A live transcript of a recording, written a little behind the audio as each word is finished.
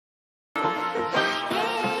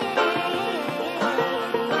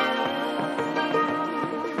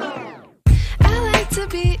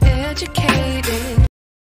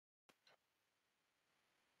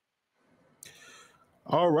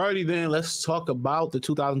Alrighty then, let's talk about the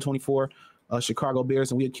 2024 Chicago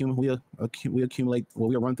Bears, and accumulate. Well,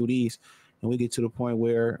 we'll run through these, and we get to the point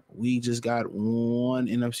where we just got one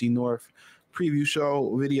NFC North preview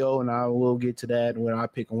show video, and I will get to that when I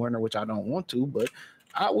pick a winner, which I don't want to, but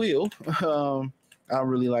I will. I don't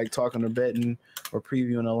really like talking or betting or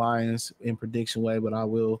previewing the Lions in prediction way, but I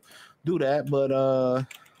will do that. But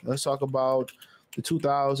let's talk about the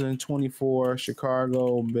 2024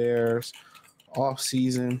 Chicago Bears off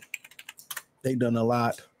season. They've done a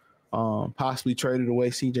lot. Possibly traded away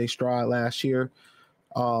CJ Stroud last year.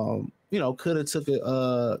 Could have took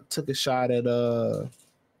a shot at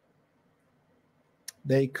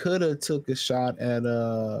they could have took a shot at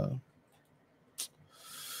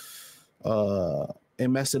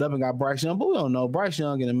and messed it up and got Bryce Young, but we don't know. Bryce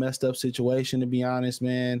Young in a messed up situation, to be honest,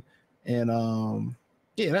 man. And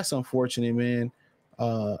yeah, that's unfortunate, man.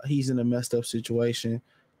 He's in a messed up situation.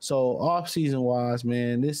 So off-season wise,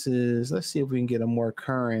 man, let's see if we can get a more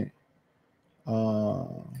current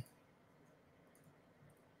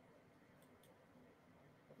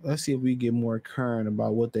let's see if we get more current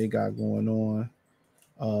about what they got going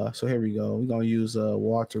on. So here we go. We're gonna use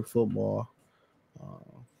Walter Football.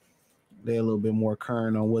 They're a little bit more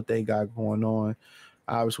current on what they got going on.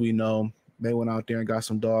 Obviously, we know they went out there and got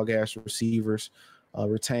some dog-ass receivers.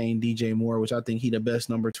 Retained DJ Moore, which I think he the best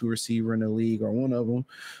number 2 receiver in the league, or one of them.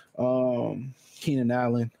 Keenan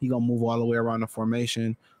Allen, he gonna move all the way around the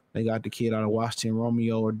formation. They got the kid out of Washington,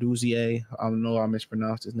 Romeo or Duzier. I don't know, I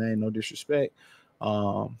mispronounced his name, no disrespect.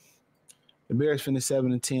 The Bears finished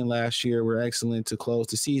 7-10 last year. Were excellent to close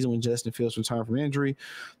the season when Justin Fields returned from injury.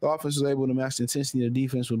 The offense was able to match the intensity of the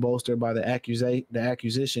defense, was bolstered by the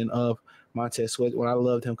acquisition of Montez Sweat. When I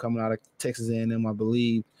loved him coming out of Texas A&M, I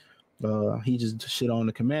believe. He just shit on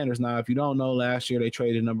the Commanders. Now, if you don't know, last year they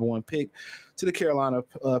traded number 1 pick to the Carolina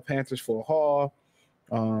Panthers for a haul.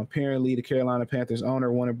 Apparently, the Carolina Panthers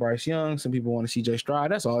owner wanted Bryce Young. Some people wanted CJ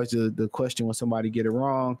Stroud. That's always the question when somebody get it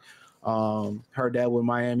wrong. Heard that with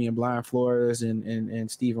Miami and Brian Flores and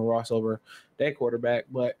Stephen Ross over that quarterback.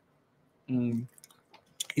 But,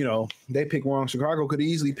 they picked wrong. Chicago could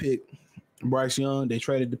easily pick Bryce Young. They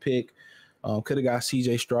traded the pick. Could have got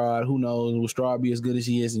CJ Stroud. Who knows? Will Stroud be as good as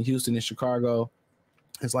he is in Houston and Chicago?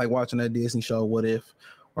 It's like watching that Disney show, What If,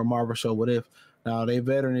 or Marvel show, What If. Now, their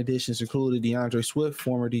veteran additions included DeAndre Swift,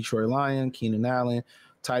 former Detroit Lion, Keenan Allen,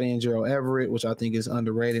 tight end Gerald Everett, which I think is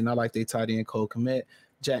underrated. And I like their tight end Cole Kmet,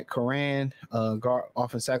 Jack Curran, guard,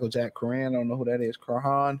 offensive tackle Jack Curran. I don't know who that is.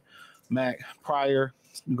 Curhan, Mac Pryor,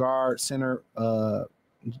 guard, center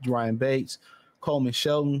Ryan Bates, Coleman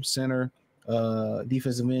Shelton, center.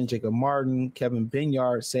 Defensive end Jacob Martin, Kevin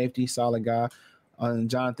Binyard, safety, solid guy, and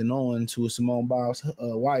Jonathan Owens, who is Simone Biles'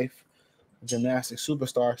 wife, gymnastics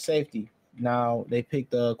superstar, safety. Now they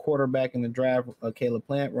picked a quarterback in the draft, Caleb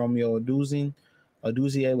Plant, Romeo Duzier,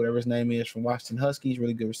 whatever his name is, from Washington Huskies,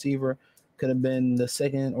 really good receiver. Could have been the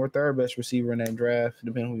second or third best receiver in that draft,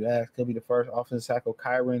 depending on who you ask. Could be the first offensive tackle,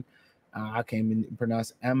 Kyron. I can't even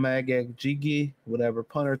pronounce Amagajigi, whatever.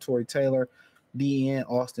 Punter, Torrey Taylor. DN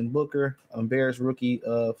Austin Booker, Bears rookie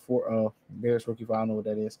Bears rookie. I don't know what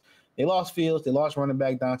that is. They lost Fields. They lost running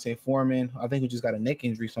back Dante Foreman. I think we just got a neck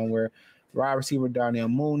injury somewhere. Wide receiver Darnell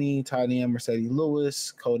Mooney, tight end Mercedes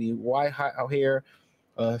Lewis, Cody Whitehair,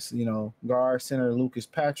 guard center Lucas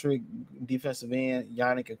Patrick, defensive end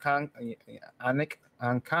Yannick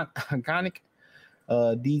Ankonic,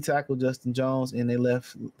 D tackle Justin Jones, and they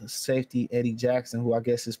left safety Eddie Jackson, who I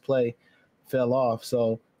guess his play fell off.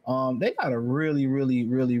 So they got a really, really,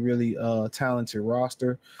 really, really talented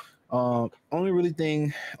roster. Only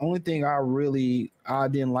thing I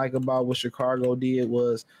didn't like about what Chicago did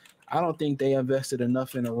was I don't think they invested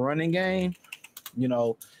enough in a running game.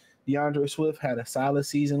 DeAndre Swift had a solid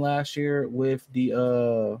season last year with he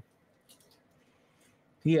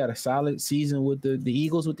had a solid season with the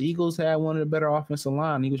Eagles. With the Eagles had one of the better offensive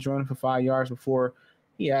line. He was running for 5 yards before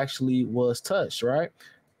he actually was touched, right?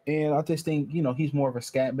 And I just think, he's more of a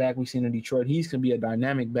scat back we've seen in Detroit. He's going to be a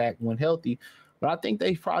dynamic back when healthy. But I think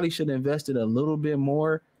they probably should have invested a little bit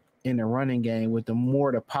more in the running game with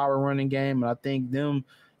the power running game. And I think them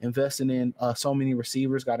investing in so many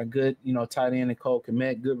receivers, got a good, tight end in Cole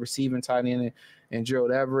Kmet, good receiving tight end and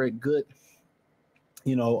Gerald Everett, good,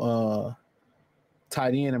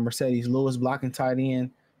 tight end and Mercedes Lewis blocking tight end.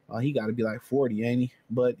 He got to be like 40, ain't he?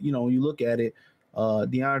 But, when you look at it,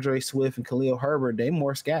 DeAndre Swift and Khalil Herbert, they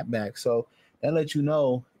more scat back. So that lets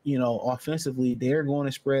offensively, they're going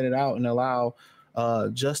to spread it out and allow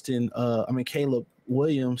Caleb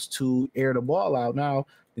Williams to air the ball out. Now,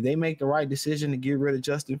 did they make the right decision to get rid of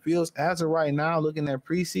Justin Fields? As of right now, looking at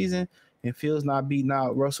preseason, and Fields not beating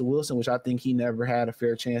out Russell Wilson, which I think he never had a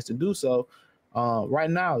fair chance to do so. Right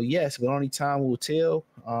now, yes, but only time will tell.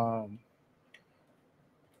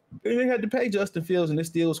 They had to pay Justin Fields, and there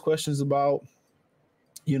still was questions about,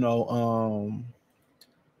 you know,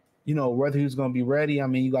 whether he was going to be ready. I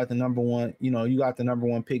mean, you got the number one, you got the number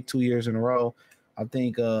one pick 2 years in a row. I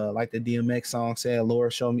think, like the DMX song said,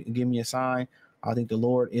 Lord, show me, give me a sign. I think the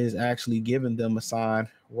Lord is actually giving them a sign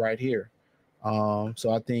right here.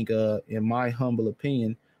 So I think, in my humble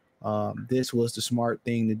opinion, this was the smart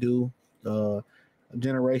thing to do.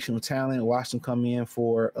 Generational talent. Watch them come in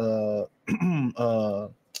for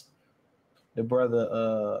the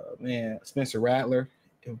brother, Spencer Rattler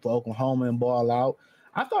for Oklahoma and ball out.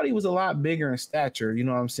 I thought he was a lot bigger in stature. You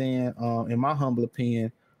know what I'm saying? In my humble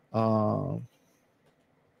opinion, um,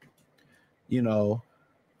 you know,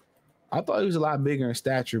 I thought he was a lot bigger in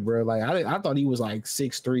stature, bro. Like I thought he was like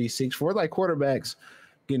 6'3", 6'4". Like quarterbacks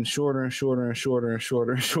getting shorter and shorter and shorter and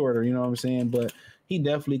shorter and shorter. You know what I'm saying? But he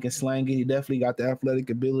definitely can slang it. He definitely got the athletic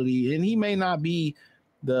ability, and he may not be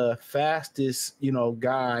the fastest,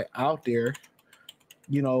 guy out there,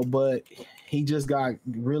 but he just got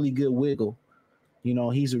really good wiggle.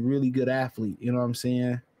 He's a really good athlete. You know what I'm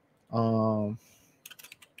saying? Um,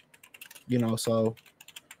 so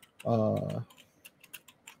uh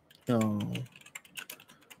um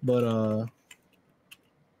but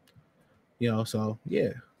so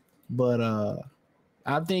yeah. But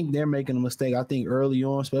I think they're making a mistake. I think early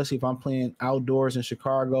on, especially if I'm playing outdoors in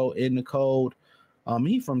Chicago in the cold.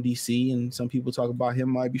 He from DC, and some people talk about him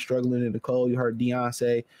might be struggling in the cold. You heard Deion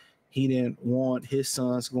say he didn't want his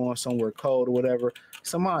sons going somewhere cold or whatever.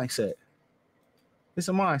 It's a mindset. It's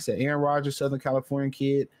a mindset. Aaron Rodgers, Southern California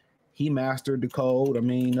kid, he mastered the cold. I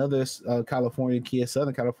mean, other California kid,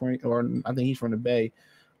 Southern California, or I think he's from the Bay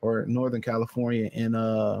or Northern California, and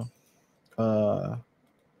uh,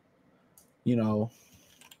 you know,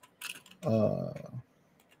 uh,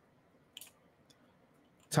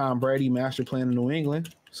 Tom Brady master playing in New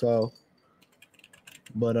England. So,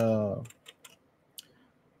 but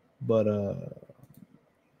but uh,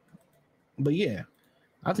 but yeah,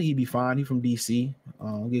 I think he'd be fine. He from DC.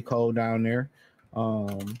 Get cold down there.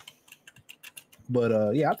 Um,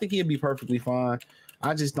 but yeah, I think he'd be perfectly fine.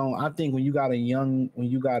 I just don't. I think when you got a young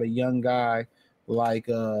guy like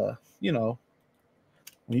when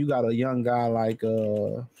you got a young guy like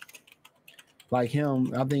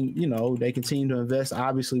him, I think they continue to invest.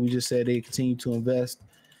 Obviously, we just said they continue to invest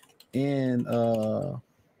in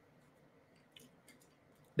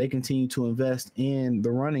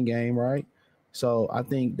the running game, right? So I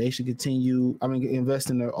think they should continue. I mean, invest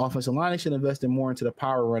in the offensive line. They should invest in more into the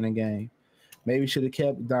power running game. Maybe should have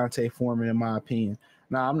kept Dante Foreman, in my opinion.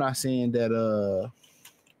 Now, I'm not saying that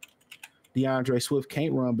DeAndre Swift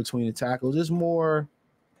can't run between the tackles. It's more,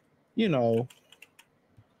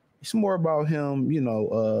 it's more about him,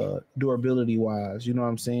 durability wise. You know what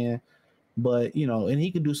I'm saying? But and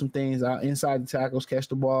he could do some things out inside the tackles, catch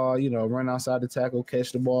the ball, run outside the tackle,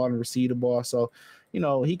 catch the ball, and receive the ball. So,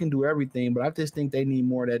 he can do everything. But I just think they need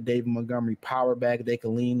more of that David Montgomery power back they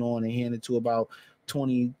can lean on and hand it to about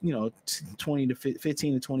 20, 20 to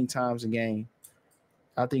 15 to 20 times a game.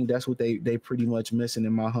 I think that's what they pretty much missing,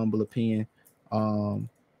 in my humble opinion. And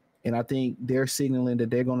I think they're signaling that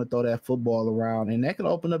they're going to throw that football around, and that can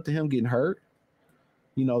open up to him getting hurt.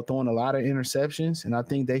 Throwing a lot of interceptions. And I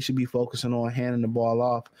think they should be focusing on handing the ball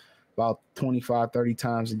off about 25, 30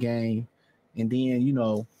 times a game. And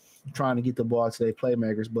then, trying to get the ball to their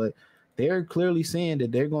playmakers. But they're clearly saying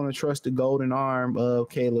that they're going to trust the golden arm of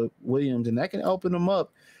Caleb Williams. And that can open them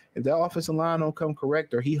up. If that offensive line don't come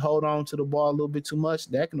correct, or he hold on to the ball a little bit too much,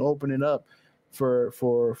 that can open it up for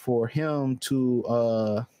him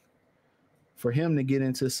to get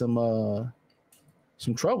into some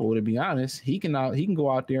trouble. To be honest, he can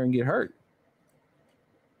go out there and get hurt.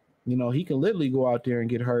 He can literally go out there and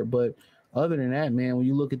get hurt. But other than that, man, when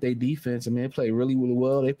you look at their defense, I mean, they played really, really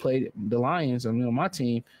well. They played the Lions, I mean, on my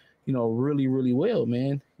team, really, really well,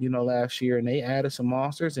 man. Last year, and they added some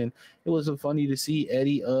monsters, and it was funny to see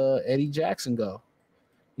Eddie Jackson go.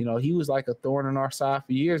 He was like a thorn in our side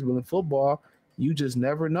for years. But in football, you just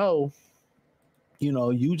never know.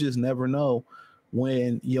 You just never know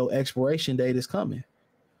when your expiration date is coming.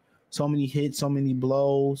 So many hits, so many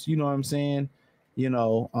blows. You know what I'm saying? It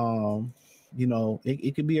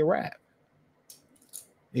could be a wrap.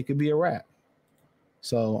 It could be a wrap.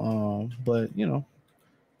 So, but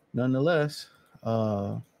nonetheless,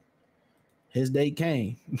 his date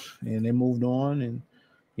came, and they moved on. And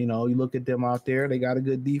you look at them out there; they got a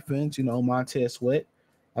good defense. Montez Sweat.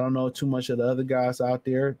 I don't know too much of the other guys out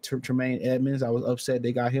there. Tremaine Edmonds, I was upset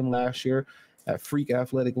they got him last year. that freak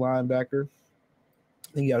athletic linebacker. I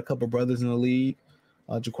think he got a couple brothers in the league.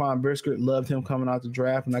 Jaquan Brisker loved him coming out the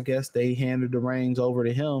draft, and I guess they handed the reins over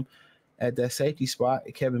to him at that safety spot.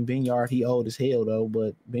 Kevin Binyard, he old as hell though,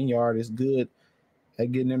 but Binyard is good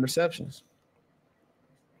at getting interceptions.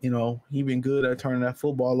 He been good at turning that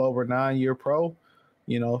football over, 9-year pro.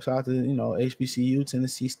 Shout out to, HBCU,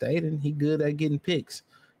 Tennessee State, and he good at getting picks.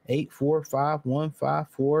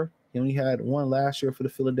 8-4-5-1-5-4. He only had one last year for the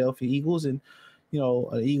Philadelphia Eagles, and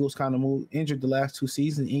the Eagles kind of moved, injured the last 2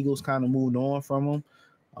 seasons. Eagles kind of moved on from him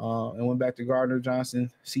and went back to Gardner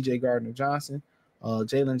Johnson, C.J. Gardner Johnson.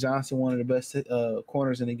 Jalen Johnson, one of the best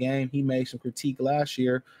corners in the game. He made some critique last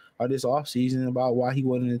year or this offseason about why he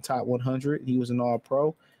wasn't in the top 100. He was an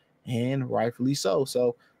all-pro, and rightfully so.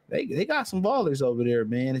 So they got some ballers over there,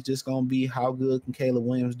 man. It's just going to be how good can Caleb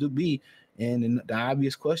Williams be. And the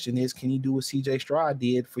obvious question is, can he do what C.J. Stroud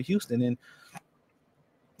did for Houston? And,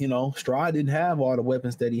 Stroud didn't have all the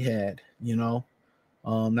weapons that he had, not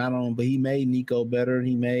on, but he made Nico better.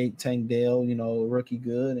 He made Tank Dell, rookie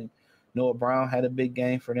good. And Noah Brown had a big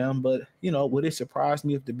game for them. But, would it surprise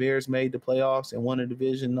me if the Bears made the playoffs and won the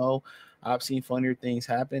division? No. I've seen funnier things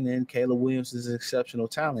happen, and Caleb Williams is an exceptional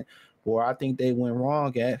talent. Where I think they went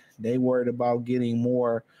wrong at, they worried about getting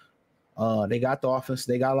more. They got the offense.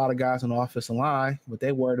 They got a lot of guys on the offensive line, but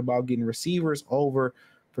they worried about getting receivers over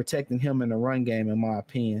protecting him in the run game, in my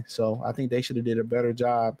opinion. So I think they should have did a better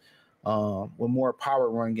job with more power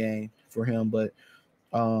run game for him. But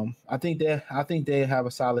I think they have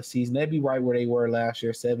a solid season. They'd be right where they were last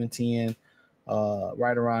year, 7-10,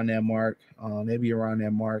 right around that mark, maybe around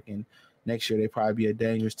that mark. And next year they probably be a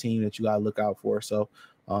dangerous team that you got to look out for. So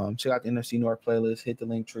check out the NFC North playlist. Hit the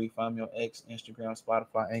link tree. Find me on X, Instagram,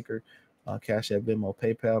 Spotify, Anchor, Cash App, Venmo,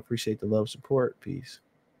 PayPal. Appreciate the love, support. Peace.